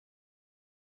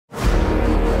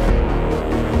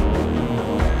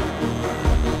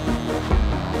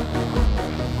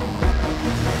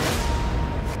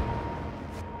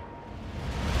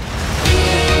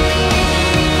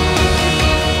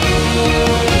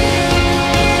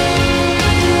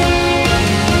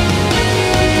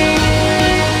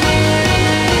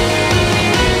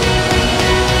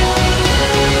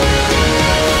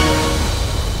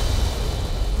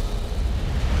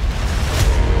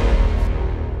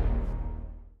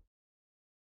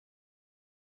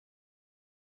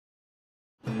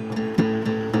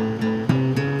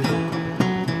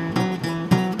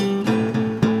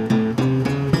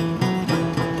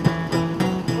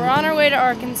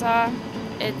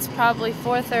It's probably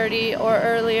 4:30 or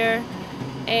earlier,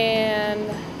 and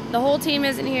the whole team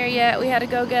isn't here yet. We had to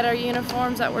go get our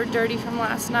uniforms that were dirty from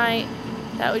last night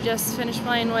that we just finished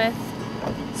playing with.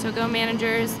 So go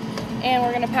Managers. And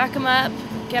we're gonna pack them up,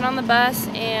 get on the bus,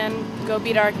 and go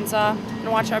beat Arkansas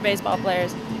and watch our baseball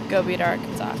players go beat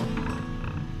Arkansas.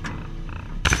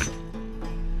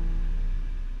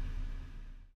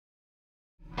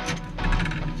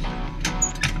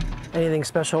 Anything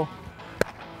special,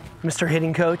 Mr.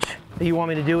 Hitting Coach, that you want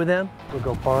me to do with them? We'll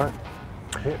go punt,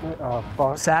 hit,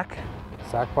 bunt, sack,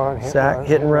 bunt,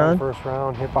 hit and run. First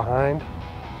round, hit behind,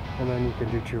 and then you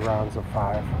can do 2 rounds of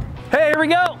 5. Hey, here we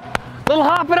go. Little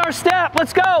hop in our step.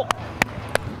 Let's go.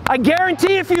 I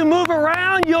guarantee if you move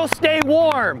around, you'll stay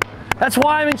warm. That's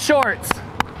why I'm in shorts.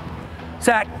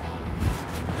 Sack.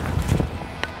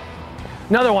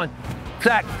 Another one.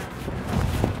 Sack.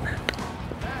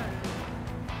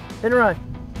 Hit and run.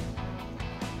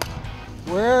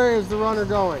 Where is the runner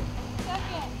going?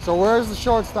 Second. So where's the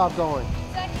shortstop going?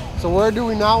 Second. So where do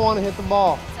we not want to hit the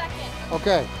ball? Second.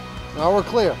 Okay, now we're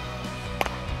clear.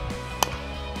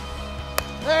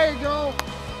 There you go.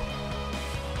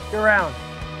 Go around.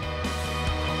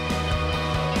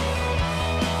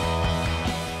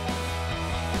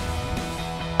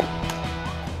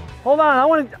 Hold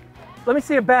on, let me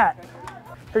see a bat.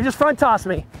 Or just front toss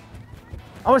me.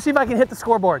 I want to see if I can hit the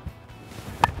scoreboard.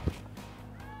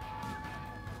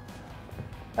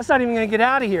 That's not even going to get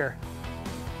out of here.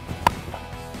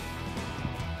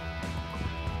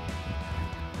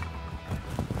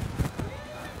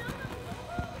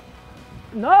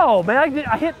 No, man,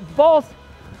 I hit balls.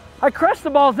 I crushed the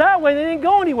balls that way, they didn't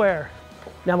go anywhere.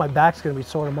 Now my back's going to be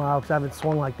sore tomorrow because I haven't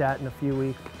swung like that in a few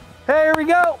weeks. Hey, here we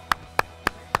go.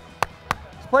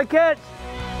 Let's play catch.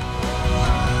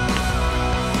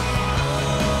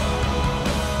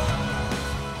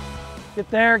 Get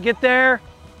there, get there.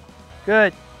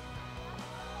 Good.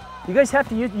 You guys have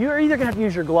to use, you're either gonna have to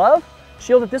use your glove,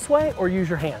 shield it this way, or use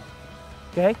your hand,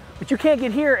 okay? But you can't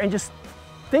get here and just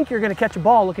think you're gonna catch a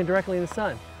ball looking directly in the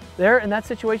sun. There, in that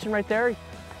situation right there,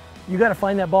 you gotta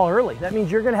find that ball early. That means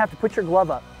you're gonna have to put your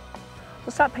glove up.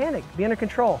 Let's not panic, be under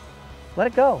control. Let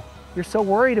it go. You're so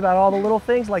worried about all the little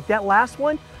things, like that last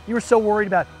one, you were so worried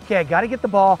about, okay, I gotta get the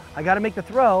ball, I gotta make the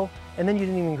throw, and then you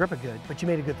didn't even grip it good, but you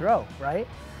made a good throw, right?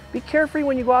 Be carefree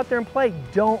when you go out there and play.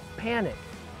 Don't panic.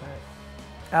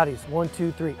 All right. Outies, 1,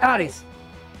 2, 3. Outies.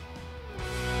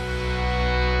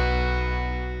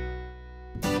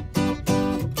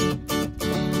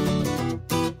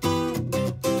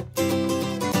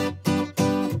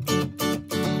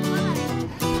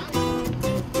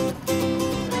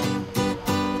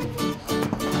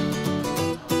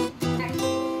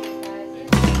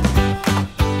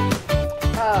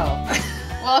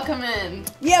 Welcome in.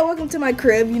 Yeah, welcome to my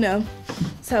crib, you know.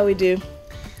 That's how we do.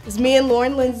 It's me and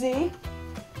Lauren Lindsay.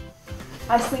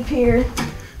 I sleep here.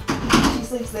 She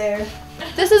sleeps there.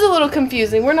 This is a little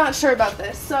confusing. We're not sure about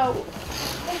this, so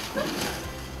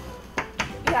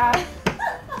yeah.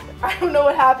 I don't know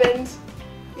what happened.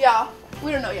 Yeah,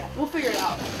 we don't know yet. We'll figure it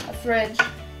out. A fridge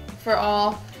for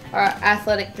all our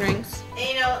athletic drinks. And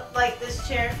you know, like this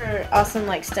chair for awesome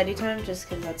like study time, just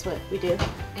because that's what we do.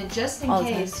 And just in All the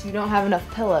case you don't have enough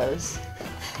pillows,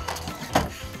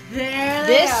 There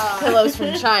this pillow's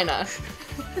from China.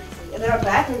 And then our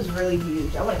bathroom's really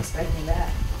huge. I wasn't expecting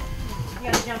that.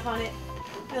 You gotta jump on it,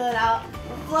 fill it out,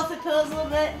 fluff the pillows a little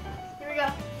bit. Here we go.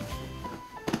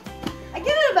 I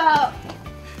give it about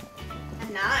a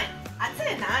 9. I'd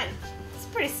say a 9. It's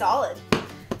pretty solid.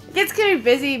 It gets kind of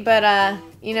busy, but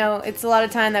you know, it's a lot of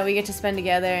time that we get to spend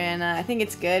together, and I think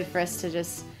it's good for us to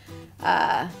just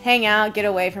hang out, get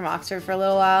away from Oxford for a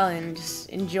little while, and just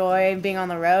enjoy being on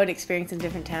the road, experiencing a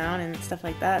different town and stuff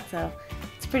like that. So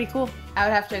it's pretty cool. I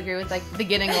would have to agree with like the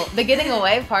getting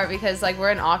away part, because like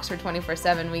we're in Oxford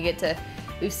 24/7.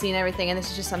 We've seen everything, and this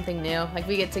is just something new. Like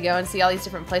we get to go and see all these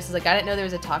different places. Like I didn't know there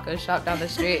was a taco shop down the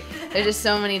street. There's just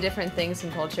so many different things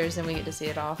and cultures, and we get to see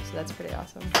it all. So that's pretty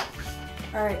awesome.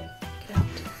 All right.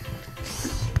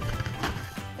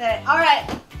 All right,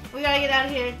 we gotta get out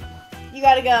of here. You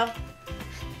gotta go.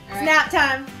 It's nap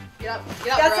time. Get up,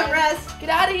 Got some rest. Get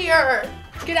out of here.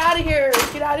 Get out of here.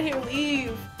 Get out of here.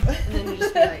 Leave. And then you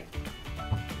just be like,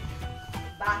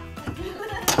 Bye.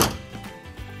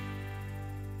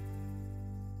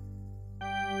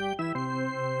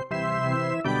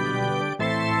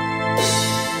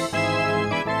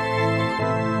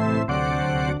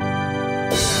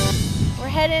 We're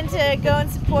heading to go and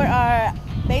support our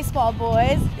baseball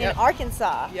boys in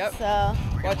Arkansas. Yep. So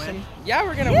Watching. Yeah,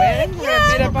 we're gonna win. We're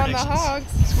gonna beat up on the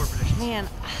Hogs. man,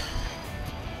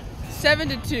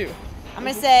 7-2. I'm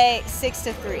gonna say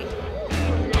 6-3.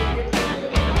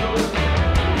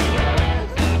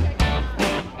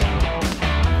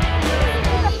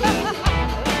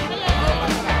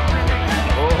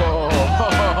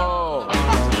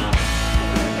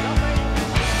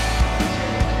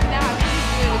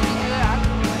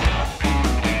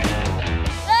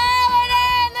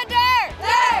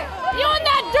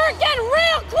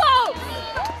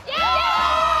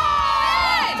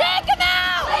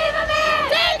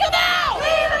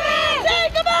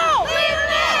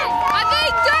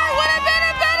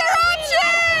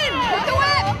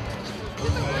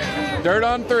 Dirt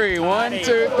on 3. 1,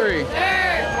 2, 3.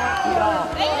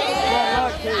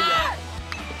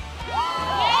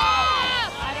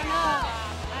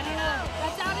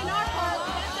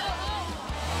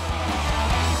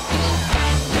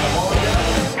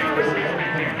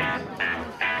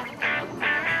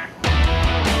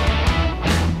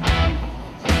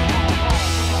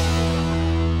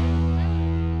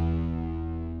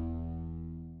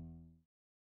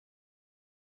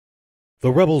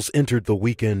 The Rebels entered the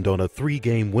weekend on a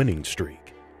 3-game winning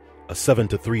streak, a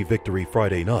 7-3 victory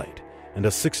Friday night, and a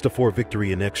 6-4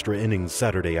 victory in extra innings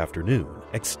Saturday afternoon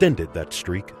extended that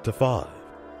streak to 5.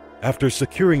 After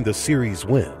securing the series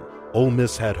win, Ole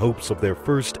Miss had hopes of their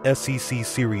first SEC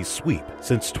series sweep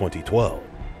since 2012.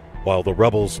 While the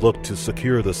Rebels looked to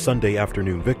secure the Sunday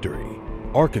afternoon victory,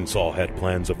 Arkansas had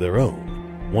plans of their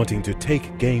own, wanting to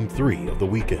take Game 3 of the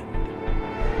weekend.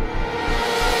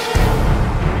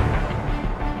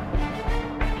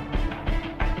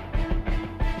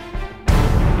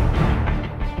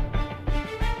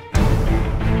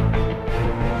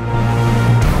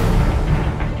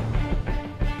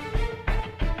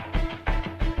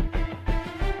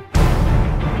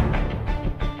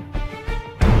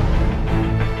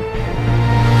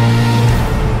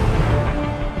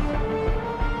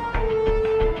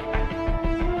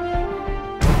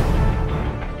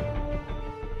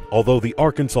 Although the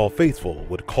Arkansas faithful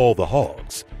would call the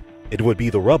Hogs, it would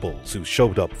be the Rebels who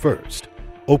showed up first,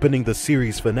 opening the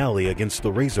series finale against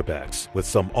the Razorbacks with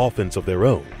some offense of their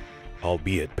own,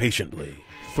 albeit patiently.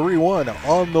 3-1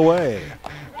 on the way.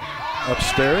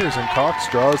 Upstairs, and Cox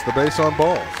draws the base on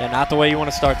balls. And not the way you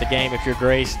want to start the game if you're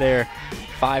Grace there.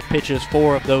 5 pitches,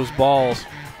 4 of those balls.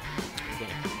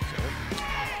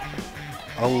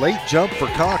 A late jump for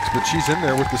Cox, but she's in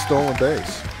there with the stolen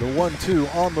base. The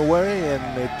 1-2 on the way,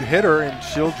 and it hit her, and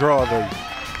she'll draw the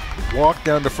walk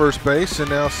down to first base, and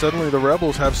now suddenly the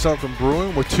Rebels have something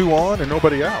brewing with 2 on and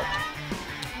nobody out.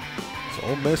 So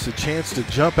Ole Miss a chance to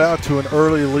jump out to an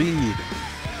early lead.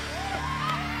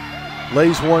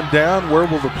 Lays one down. Where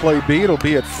will the play be? It'll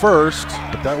be at first,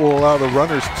 but that will allow the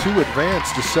runners to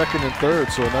advance to second and third,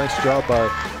 so a nice job by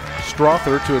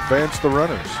Strother to advance the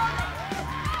runners.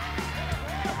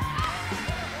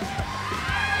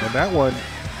 And that one,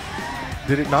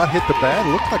 did it not hit the bat?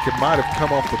 It looked like it might have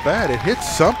come off the bat. It hit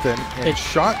something and it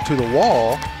shot to the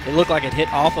wall. It looked like it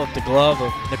hit off of the glove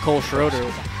of Nicole Schroeder.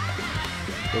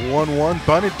 The 1-1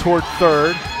 bunted toward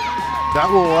third. That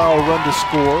will allow a run to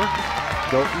score.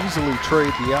 They'll easily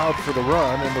trade the out for the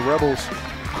run, and the Rebels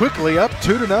quickly up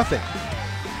 2-0.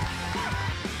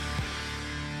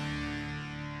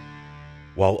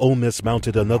 While Ole Miss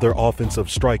mounted another offensive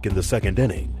strike in the second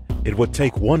inning, it would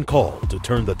take one call to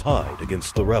turn the tide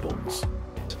against the Rebels.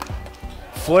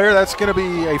 Flare, that's going to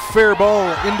be a fair ball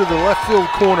into the left field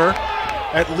corner.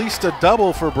 At least a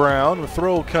double for Brown. The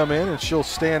throw will come in and she'll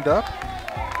stand up.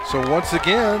 So once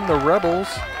again, the Rebels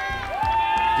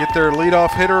get their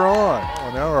leadoff hitter on.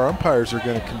 Well, now our umpires are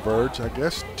going to converge, I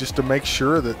guess, just to make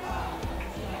sure that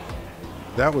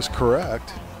that was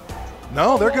correct.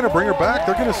 No, they're going to bring her back.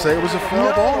 They're going to say it was a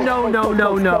foul ball.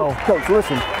 No. Coach,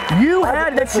 listen.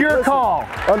 That's your call.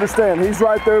 Understand, he's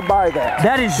right there by that.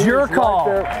 That is your call.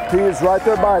 He is right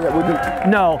there by that.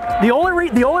 No, the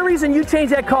only reason you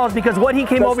changed that call is because what he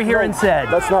came over here and said.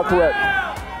 That's not correct.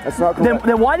 That's not correct.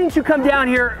 Then why didn't you come down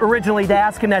here originally to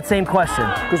ask him that same question?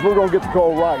 Because we're going to get the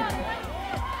call right.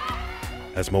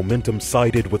 As momentum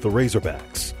sided with the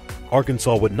Razorbacks,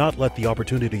 Arkansas would not let the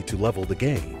opportunity to level the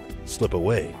game slip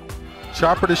away.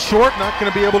 Chopper to short, not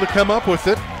going to be able to come up with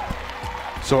it.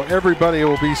 So everybody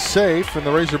will be safe, and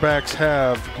the Razorbacks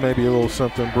have maybe a little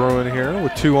something brewing here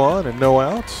with 2 on and no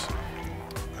outs.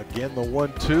 Again, the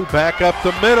 1-2, back up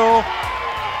the middle.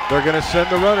 They're going to send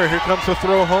the runner. Here comes the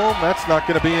throw home. That's not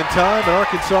going to be in time, and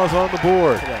Arkansas is on the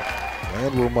board.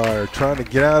 Landwehrmeyer trying to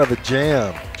get out of a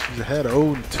jam. She's ahead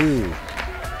 0-2.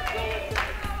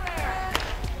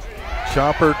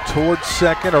 Chopper towards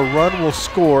second. A run will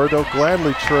score. They'll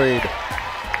gladly trade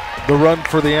the run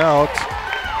for the out.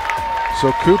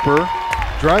 So Cooper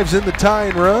drives in the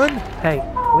tying run. Hey,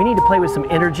 we need to play with some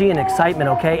energy and excitement,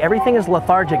 okay? Everything is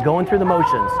lethargic, going through the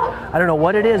motions. I don't know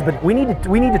what it is, but we need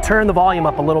to turn the volume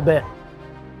up a little bit.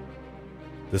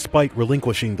 Despite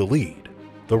relinquishing the lead,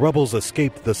 the Rebels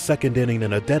escaped the second inning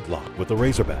in a deadlock with the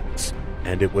Razorbacks,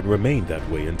 and it would remain that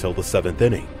way until the 7th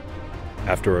inning.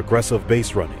 After aggressive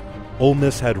base running, Ole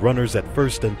Miss had runners at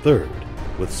first and third,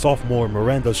 with sophomore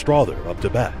Miranda Strother up to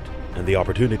bat, and the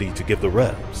opportunity to give the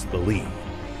Rebs the lead.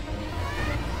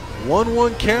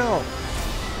 1-1 count.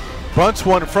 Bunts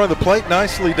one in front of the plate,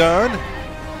 nicely done.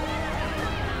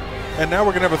 And now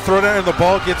we're going to have a throwdown, and the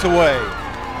ball gets away.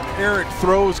 errant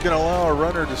throw is going to allow a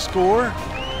runner to score.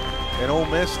 And Ole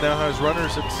Miss now has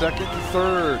runners at second and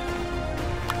third.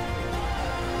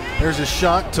 There's a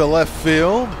shot to left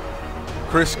field.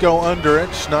 Crisco under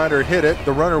it. Schneider hit it.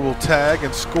 The runner will tag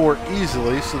and score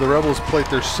easily. So the Rebels played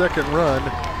their second run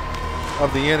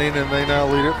of the inning, and they now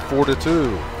lead it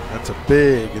 4-2. That's a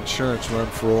big insurance run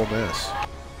for Ole Miss.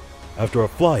 After a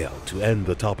flyout to end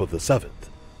the top of the seventh,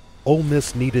 Ole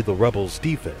Miss needed the Rebels'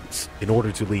 defense in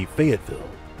order to leave Fayetteville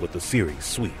with the series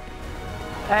sweep.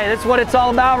 Hey, that's what it's all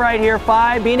about right here,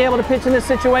 5. Being able to pitch in this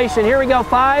situation. Here we go,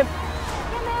 5.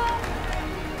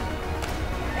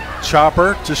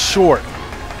 Chopper to short.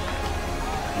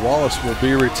 Wallace will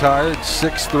be retired,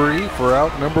 6-3 for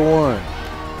out number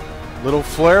 1. Little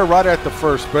flare right at the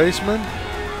first baseman.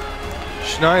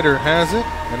 Schneider has it,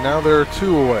 and now there are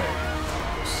 2 away.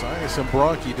 Sias and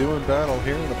Bronchi doing battle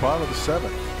here in the bottom of the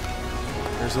 7th.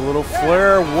 There's a little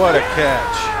flare. What a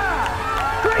catch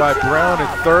by Brown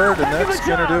at third, and that's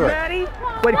going to do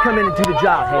it. Way to come in and do the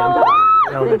job,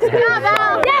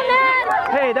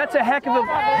 Hey, that's a heck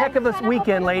of a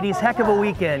weekend, ladies. Heck of a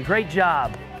weekend. Great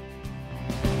job.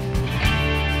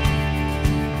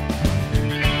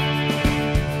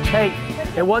 Hey,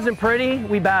 it wasn't pretty.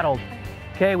 We battled.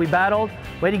 Okay, we battled.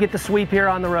 Way to get the sweep here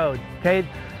on the road. Okay,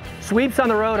 sweeps on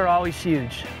the road are always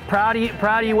huge. Proud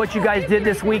of you what you guys did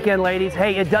this weekend, ladies.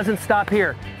 Hey, it doesn't stop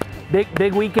here.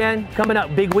 Big weekend coming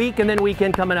up. Big week and then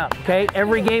weekend coming up. Okay,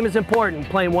 every game is important.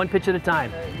 Playing one pitch at a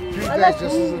time. Tuesday's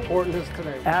just as important as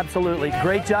today. Absolutely.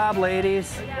 Great job,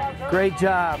 ladies. Great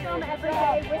job.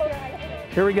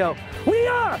 Here we go. We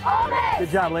are. Good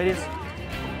job, ladies.